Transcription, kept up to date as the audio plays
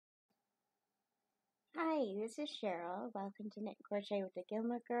Hi, this is Cheryl. Welcome to Knit and Crochet with the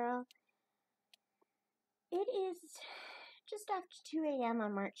Gilmore Girl. It is just after 2 a.m.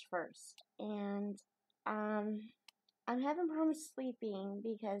 on March 1st, and I'm having problems sleeping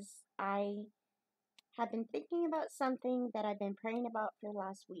because I have been thinking about something that I've been praying about for the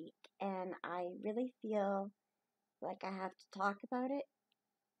last week, and I really feel like I have to talk about it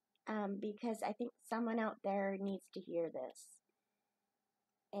because I think someone out there needs to hear this.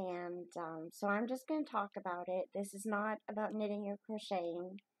 And so I'm just going to talk about it. This is not about knitting or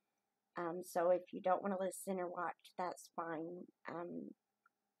crocheting. So if you don't want to listen or watch, that's fine.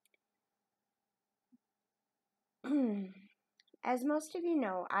 As most of you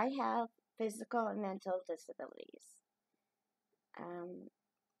know, I have physical and mental disabilities.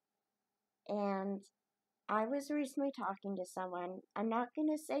 And I was recently talking to someone. I'm not going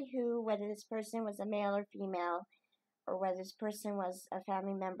to say who, whether this person was a male or female, or whether this person was a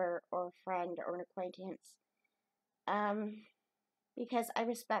family member or a friend or an acquaintance. Because I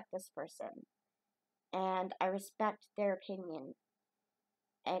respect this person. And I respect their opinion.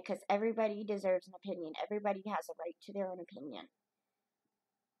 And because everybody deserves an opinion. Everybody has a right to their own opinion.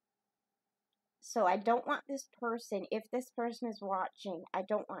 So I don't want this person, if this person is watching, I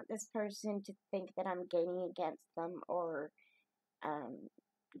don't want this person to think that I'm gaining against them or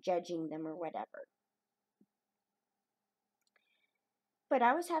judging them or whatever. But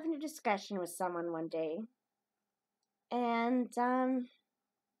I was having a discussion with someone one day, and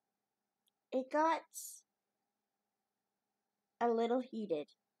it got a little heated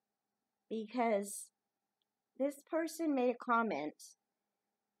because this person made a comment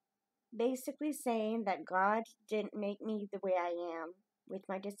basically saying that God didn't make me the way I am with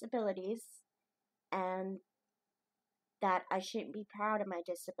my disabilities and that I shouldn't be proud of my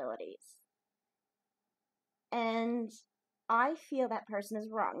disabilities. And I feel that person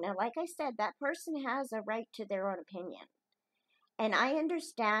is wrong. Now, like I said, that person has a right to their own opinion. And I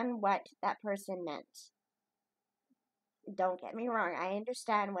understand what that person meant. Don't get me wrong, I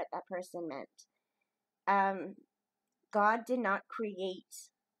understand what that person meant. God did not create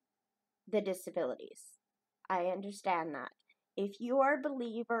the disabilities. I understand that. If you are a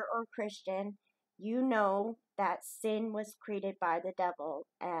believer or Christian, you know that sin was created by the devil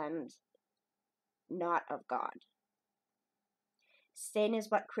and not of God. Sin is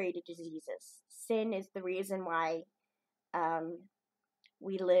what created diseases. Sin is the reason why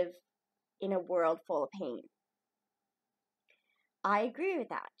we live in a world full of pain. I agree with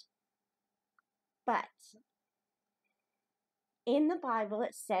that. But in the Bible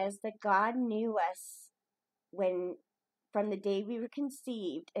it says that God knew us from the day we were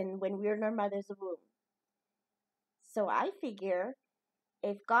conceived and when we were in our mother's womb. So I figure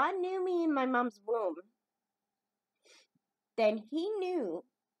if God knew me in my mom's womb, then He knew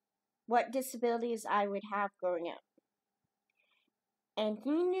what disabilities I would have growing up. And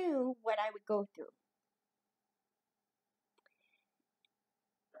He knew what I would go through.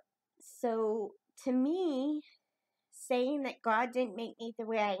 So to me, saying that God didn't make me the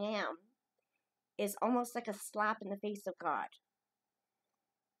way I am is almost like a slap in the face of God.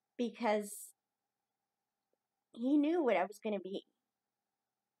 Because He knew what I was going to be.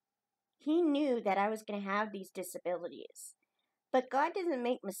 He knew that I was going to have these disabilities. But God doesn't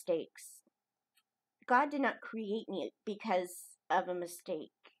make mistakes. God did not create me because of a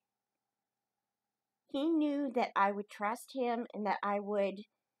mistake. He knew that I would trust Him and that I would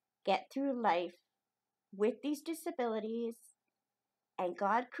get through life with these disabilities. And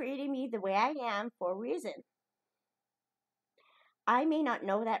God created me the way I am for a reason. I may not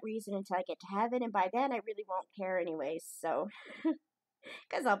know that reason until I get to heaven, and by then I really won't care anyways, so,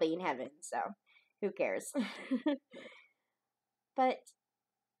 because I'll be in heaven, so, who cares? But,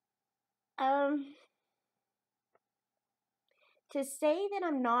 to say that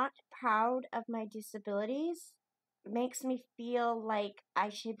I'm not proud of my disabilities makes me feel like I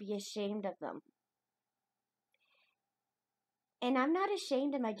should be ashamed of them. And I'm not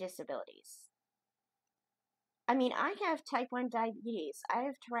ashamed of my disabilities. I mean, I have type 1 diabetes. I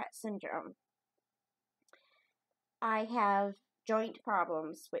have Tourette syndrome. I have joint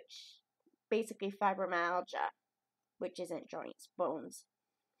problems, which basically fibromyalgia, which isn't joints, bones.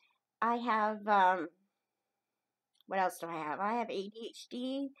 I have, what else do I have? I have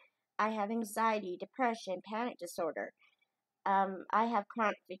ADHD. I have anxiety, depression, panic disorder. I have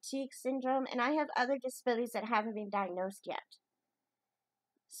chronic fatigue syndrome, and I have other disabilities that haven't been diagnosed yet.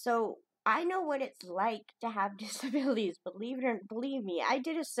 So I know what it's like to have disabilities. Believe me. I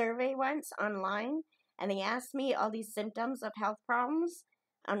did a survey once online, and they asked me all these symptoms of health problems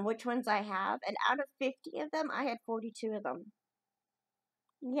on which ones I have, and out of 50 of them, I had 42 of them.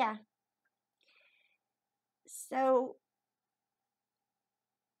 Yeah. So,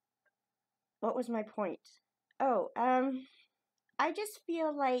 what was my point? Oh, I just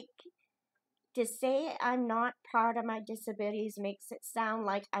feel like to say I'm not proud of my disabilities makes it sound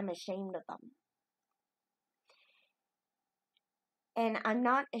like I'm ashamed of them. And I'm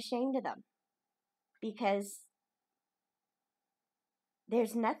not ashamed of them because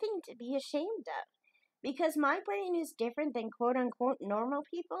there's nothing to be ashamed of. Because my brain is different than quote unquote normal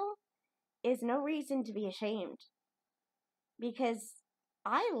people is no reason to be ashamed. Because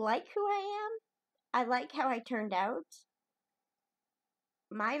I like who I am. I like how I turned out.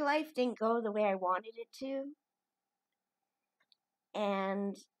 My life didn't go the way I wanted it to.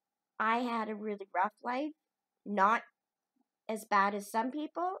 And I had a really rough life. Not as bad as some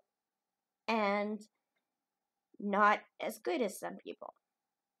people. And not as good as some people.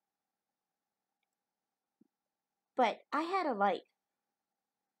 But I had a life.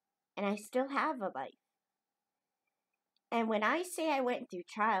 And I still have a life. And when I say I went through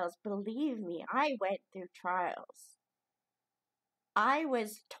trials, believe me, I went through trials. I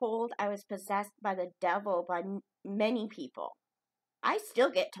was told I was possessed by the devil by many people. I still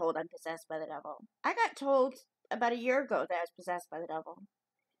get told I'm possessed by the devil. I got told about a year ago that I was possessed by the devil.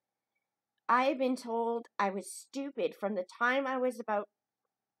 I have been told I was stupid from the time I was about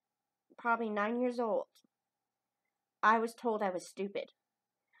probably 9 years old. I was told I was stupid.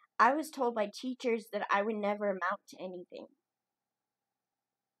 I was told by teachers that I would never amount to anything.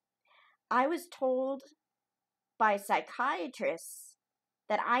 I was told by psychiatrists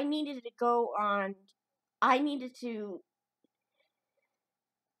that I needed to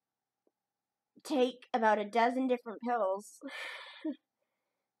take about a dozen different pills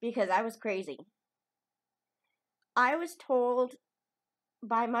because I was crazy. I was told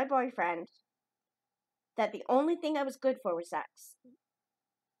by my boyfriend that the only thing I was good for was sex.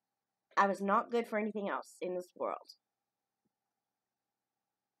 I was not good for anything else in this world.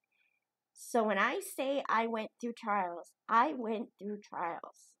 So when I say I went through trials, I went through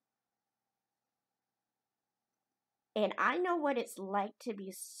trials. And I know what it's like to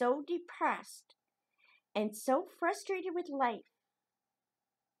be so depressed and so frustrated with life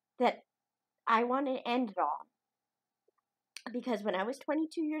that I want to end it all. Because when I was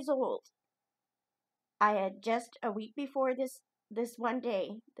 22 years old, I had just a week before this one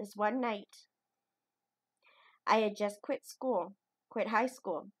night, I had just quit high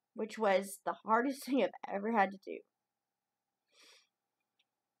school, which was the hardest thing I've ever had to do.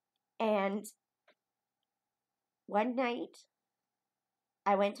 And one night,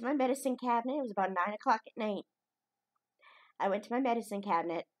 I went to my medicine cabinet. It was about 9 o'clock at night. I went to my medicine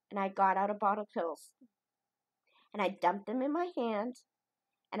cabinet and I got out a bottle of pills. And I dumped them in my hand.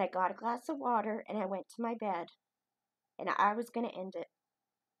 And I got a glass of water and I went to my bed. And I was going to end it.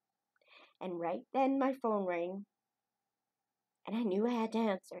 And right then my phone rang. And I knew I had to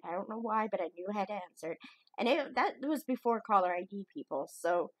answer it. I don't know why, but I knew I had to answer it. And that was before caller ID people.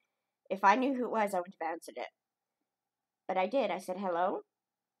 So if I knew who it was, I would have answered it. But I did. I said, hello.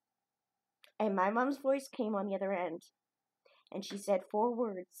 And my mom's voice came on the other end. And she said 4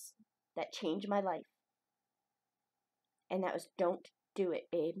 words that changed my life. And that was, don't do it,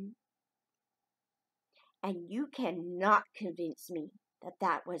 babe. And you cannot convince me that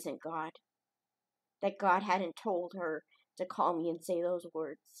that wasn't God. That God hadn't told her to call me and say those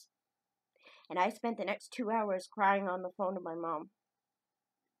words. And I spent the next 2 hours crying on the phone to my mom.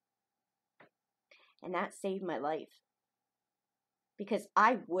 And that saved my life. Because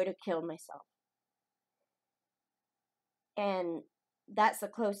I would have killed myself. And that's the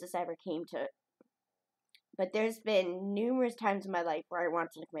closest I ever came to it. But there's been numerous times in my life where I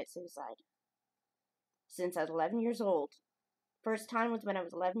wanted to commit suicide. Since I was 11 years old. First time was when I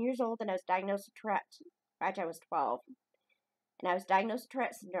was 11 years old and I was diagnosed with Tourette. Actually, I was 12. And I was diagnosed with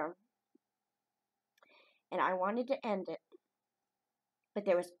Tourette syndrome. And I wanted to end it. But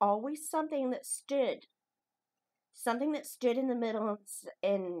there was always something that stood. Something that stood in the middle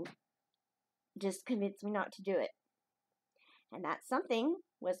and just convinced me not to do it. And that something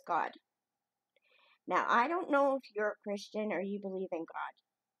was God. Now, I don't know if you're a Christian or you believe in God.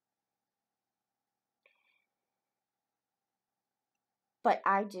 But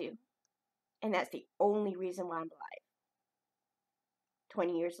I do. And that's the only reason why I'm alive.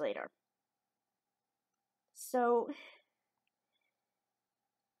 20 years later. So,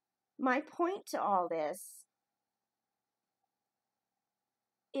 my point to all this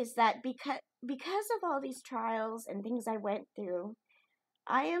is that because of all these trials and things I went through,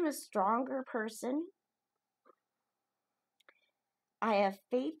 I am a stronger person. I have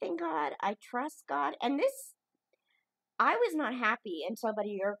faith in God. I trust God. And I was not happy until about a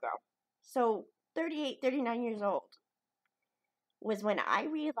year ago. So, 38, 39 years old was when I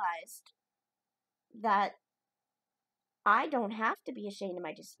realized that I don't have to be ashamed of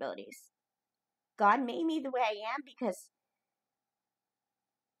my disabilities. God made me the way I am because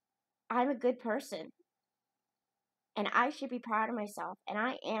I'm a good person. And I should be proud of myself. And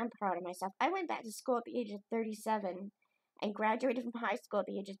I am proud of myself. I went back to school at the age of 37 and graduated from high school at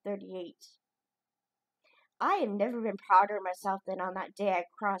the age of 38. I have never been prouder of myself than on that day I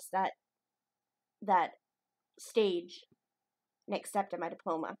crossed that stage and accepted my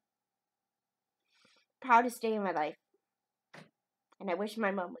diploma. Proudest day of my life. And I wish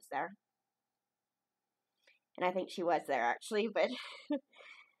my mom was there. And I think she was there actually, but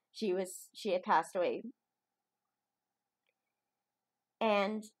she had passed away.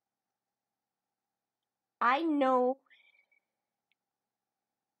 And I know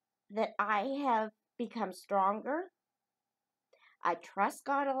that I have become stronger. I trust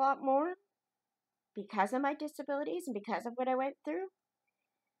God a lot more because of my disabilities and because of what I went through.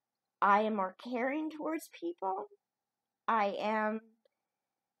 I am more caring towards people. I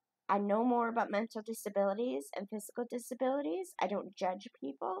know more about mental disabilities and physical disabilities. I don't judge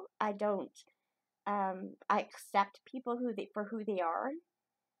people. I accept people for who they are.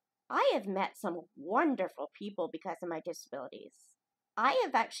 I have met some wonderful people because of my disabilities. I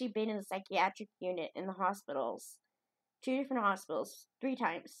have actually been in the psychiatric unit in the hospitals, 2 different hospitals, 3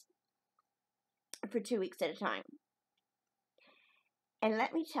 times, for 2 weeks at a time. And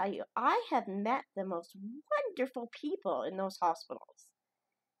let me tell you, I have met the most wonderful people in those hospitals.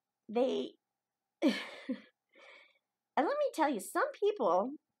 And let me tell you, some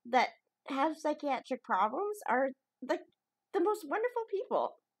people that have psychiatric problems are like the most wonderful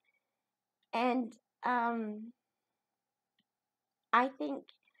people. And I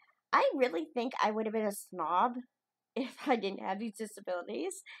really think I would have been a snob if I didn't have these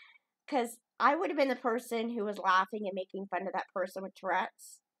disabilities. Because I would have been the person who was laughing and making fun of that person with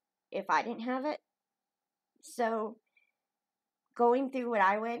Tourette's if I didn't have it. So, going through what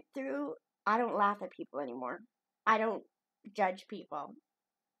I went through, I don't laugh at people anymore. I don't judge people.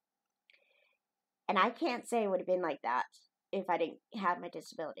 And I can't say it would have been like that if I didn't have my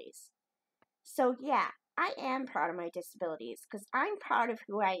disabilities. So, yeah, I am proud of my disabilities because I'm proud of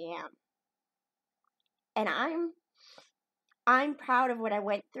who I am. And I'm proud of what I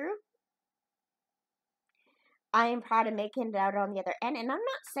went through. I am proud of making it out on the other end. And I'm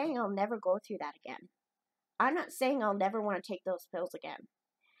not saying I'll never go through that again. I'm not saying I'll never want to take those pills again.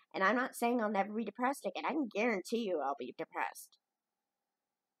 And I'm not saying I'll never be depressed again. I can guarantee you I'll be depressed.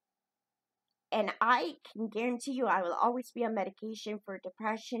 And I can guarantee you I will always be on medication for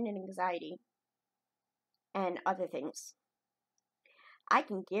depression and anxiety and other things. I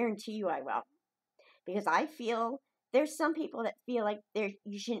can guarantee you I will. Because I feel there's some people that feel like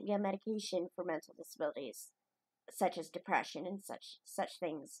you shouldn't be on medication for mental disabilities, such as depression and such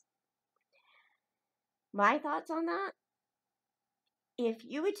things. My thoughts on that? If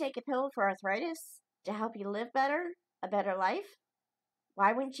you would take a pill for arthritis to help you live better, a better life,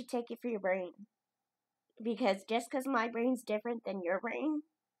 why wouldn't you take it for your brain? Because just because my brain's different than your brain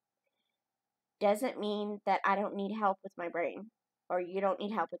doesn't mean that I don't need help with my brain or you don't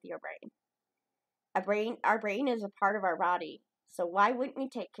need help with your brain. Our brain is a part of our body. So why wouldn't we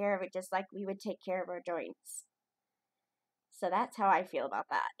take care of it just like we would take care of our joints? So that's how I feel about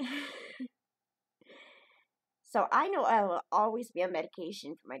that. So I know I will always be on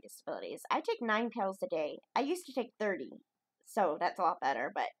medication for my disabilities. I take 9 pills a day. I used to take 30, so that's a lot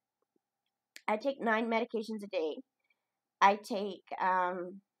better, but I take 9 medications a day. I take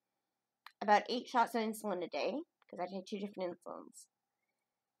about 8 shots of insulin a day, because I take 2 different insulins.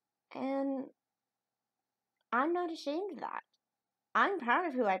 And I'm not ashamed of that. I'm proud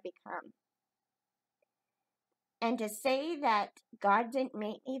of who I've become. And to say that God didn't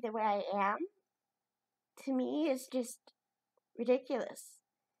make me the way I am, to me is just ridiculous.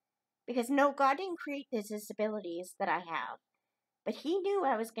 Because no, God didn't create the disabilities that I have. But He knew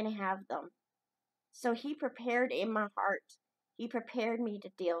I was going to have them. So He prepared in my heart. He prepared me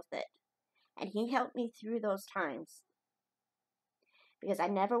to deal with it. And He helped me through those times. Because I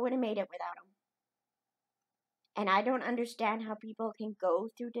never would have made it without Him. And I don't understand how people can go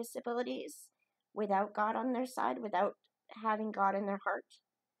through disabilities without God on their side, without having God in their heart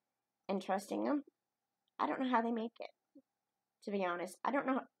and trusting Him. I don't know how they make it, to be honest. I don't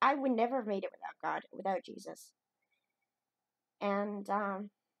know. I would never have made it without God, without Jesus. And,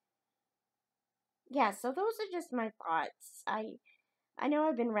 yeah, so those are just my thoughts. I know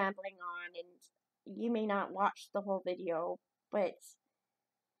I've been rambling on, and you may not watch the whole video, but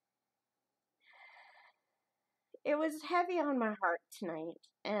it was heavy on my heart tonight,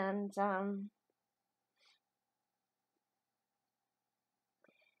 and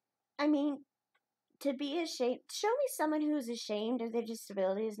I mean, to be ashamed, show me someone who's ashamed of their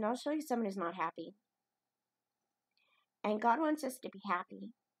disabilities, and I'll show you someone who's not happy. And God wants us to be happy.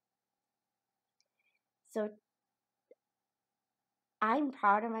 So I'm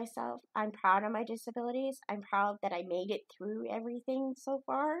proud of myself. I'm proud of my disabilities. I'm proud that I made it through everything so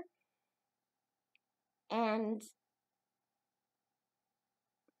far. And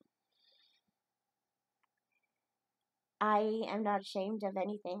I am not ashamed of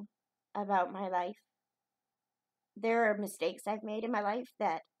anything about my life. There are mistakes I've made in my life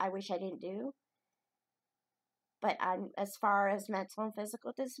that I wish I didn't do. But as far as mental and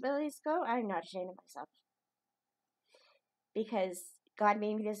physical disabilities go, I'm not ashamed of myself. Because God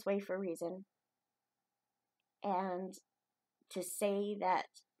made me this way for a reason. And to say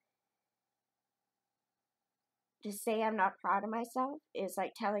I'm not proud of myself is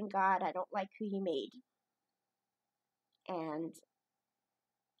like telling God I don't like who He made. And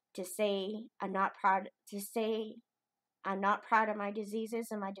to say I'm not proud of my diseases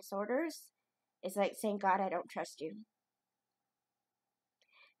and my disorders is like saying, God, I don't trust you.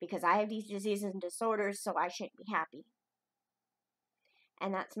 Because I have these diseases and disorders, so I shouldn't be happy.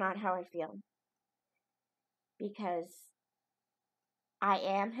 And that's not how I feel. Because I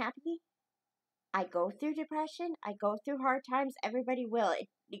am happy. I go through depression. I go through hard times. Everybody will.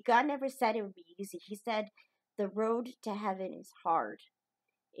 God never said it would be easy. He said the road to heaven is hard.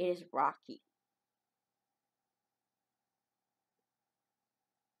 It is rocky.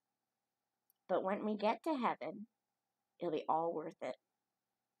 But when we get to heaven, it'll be all worth it.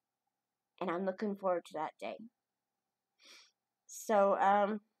 And I'm looking forward to that day. So,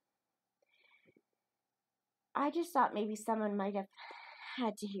 I just thought maybe someone might have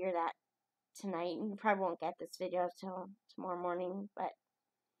had to hear that tonight. You probably won't get this video till tomorrow morning, but,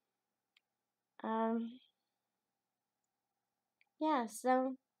 yeah,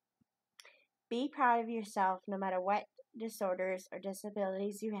 so be proud of yourself no matter what disorders or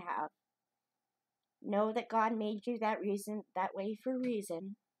disabilities you have. Know that God made you that way for a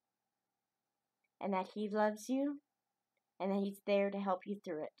reason, and that He loves you, and that He's there to help you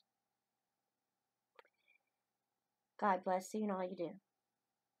through it. God bless you in all you do.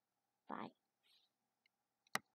 Bye.